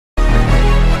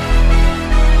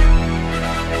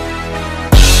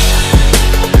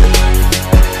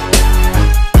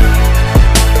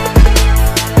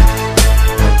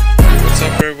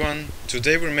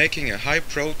Today we're making a high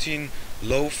protein,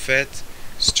 low fat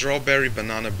strawberry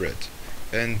banana bread,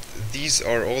 and these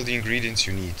are all the ingredients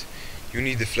you need. You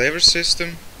need the flavor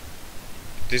system.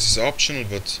 This is optional,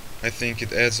 but I think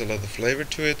it adds a lot of flavor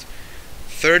to it.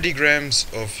 30 grams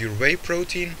of your whey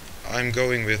protein, I'm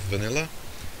going with vanilla.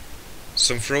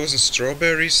 Some frozen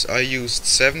strawberries, I used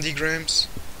 70 grams.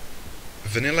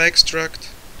 Vanilla extract,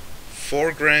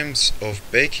 4 grams of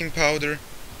baking powder,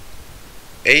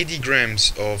 80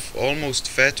 grams of almost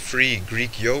fat-free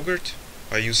Greek yogurt,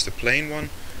 I used the plain one,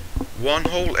 1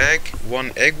 whole egg,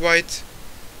 1 egg white,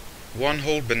 1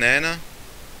 whole banana,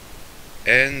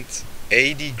 and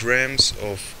 80 grams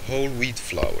of whole wheat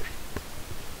flour.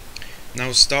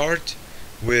 Now start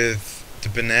with the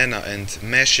banana and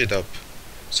mash it up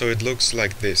so it looks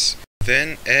like this.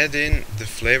 Then add in the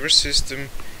flavor system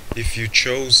if you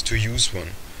chose to use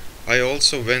one. I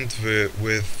also went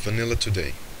with vanilla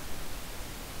today.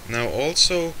 Now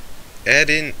also add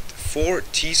in 4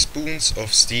 teaspoons of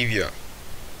stevia.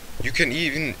 You can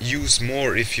even use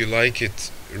more if you like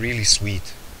it really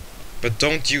sweet, but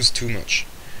don't use too much.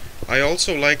 I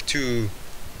also like to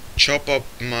chop up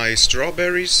my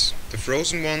strawberries, the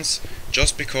frozen ones,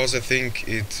 just because I think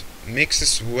it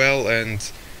mixes well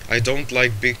and I don't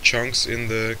like big chunks in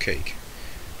the cake.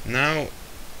 Now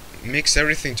mix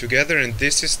everything together, and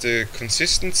this is the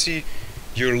consistency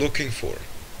you're looking for.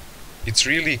 It's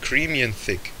really creamy and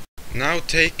thick. Now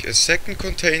take a second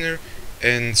container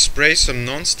and spray some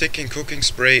non-sticking cooking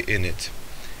spray in it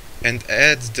and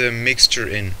add the mixture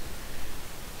in.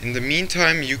 In the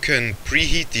meantime, you can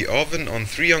preheat the oven on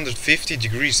 350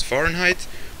 degrees Fahrenheit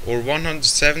or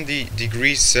 170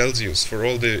 degrees Celsius for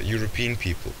all the European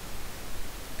people.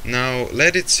 Now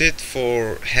let it sit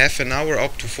for half an hour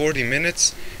up to 40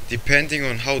 minutes, depending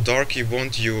on how dark you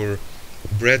want your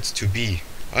bread to be.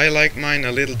 I like mine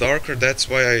a little darker, that's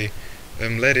why I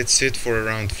let it sit for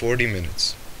around 40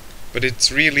 minutes. But it's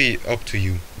really up to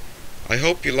you. I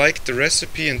hope you liked the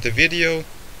recipe and the video.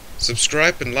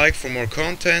 Subscribe and like for more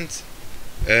content.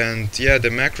 And yeah, the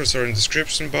macros are in the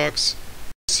description box.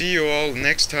 See you all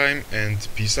next time, and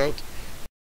peace out.